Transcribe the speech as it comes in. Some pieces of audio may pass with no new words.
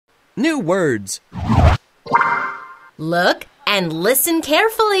New words. Look and listen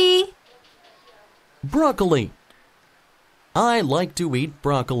carefully. Broccoli. I like to eat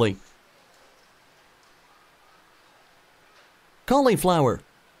broccoli. Cauliflower.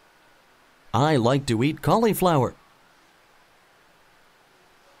 I like to eat cauliflower.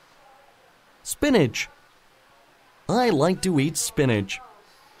 Spinach. I like to eat spinach.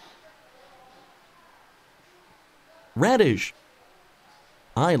 Radish.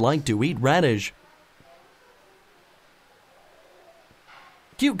 I like to eat radish.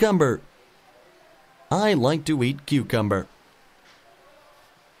 Cucumber. I like to eat cucumber.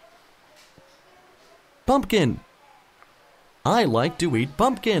 Pumpkin. I like to eat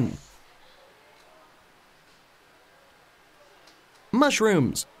pumpkin.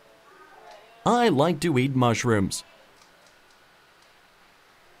 Mushrooms. I like to eat mushrooms.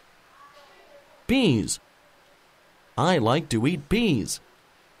 Peas. I like to eat peas.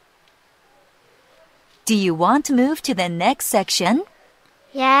 Do you want to move to the next section?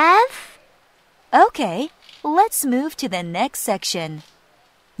 Yes. Okay, let's move to the next section.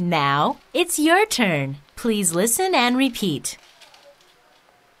 Now it's your turn. Please listen and repeat.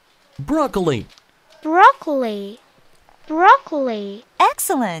 Broccoli. Broccoli. Broccoli.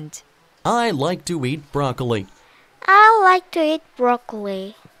 Excellent. I like to eat broccoli. I like to eat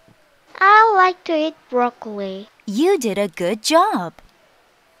broccoli. I like to eat broccoli. You did a good job.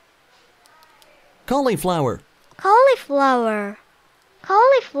 Cauliflower. Cauliflower.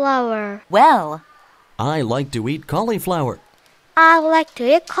 Cauliflower. Well, I like to eat cauliflower. I like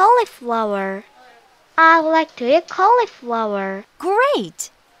to eat cauliflower. I like to eat cauliflower.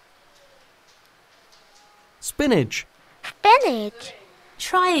 great. Spinach. Spinach.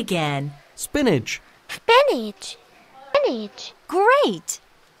 Try again. Spinach. Spinach. Spinach. Great.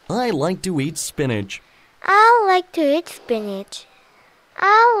 I like to eat spinach. I like to eat spinach.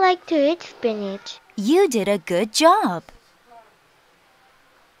 I like to eat spinach. You did a good job.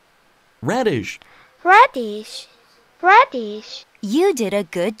 Radish. Radish. Radish. You did a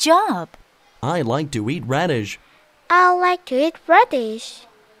good job. I like to eat radish. I like to eat radish.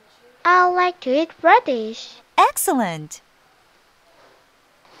 I like to eat radish. Excellent.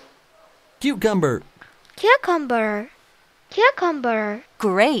 Cucumber. Cucumber. Cucumber.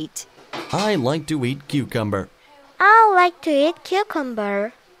 Great. I like to eat cucumber. I like to eat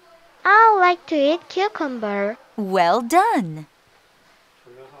cucumber. I like to eat cucumber. Well done.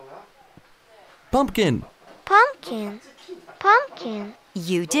 Pumpkin. Pumpkin. Pumpkin.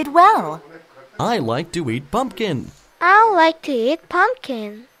 You did well. I like to eat pumpkin. I like to eat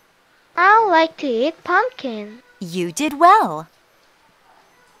pumpkin. I like to eat pumpkin. You did well.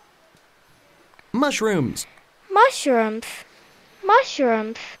 Mushrooms. Mushrooms.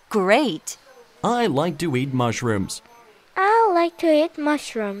 Mushrooms. Great. I like to eat mushrooms. I like to eat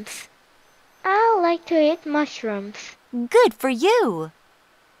mushrooms. I like to eat mushrooms. Good for you.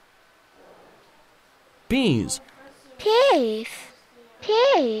 Peas. Peas.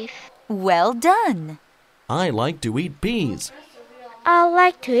 Peas. Well done. I like to eat peas. I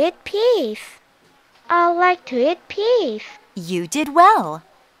like to eat peas. I like to eat peas. You did well.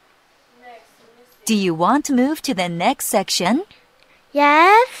 Do you want to move to the next section?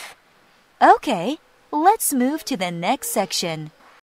 Yes. Okay, let's move to the next section.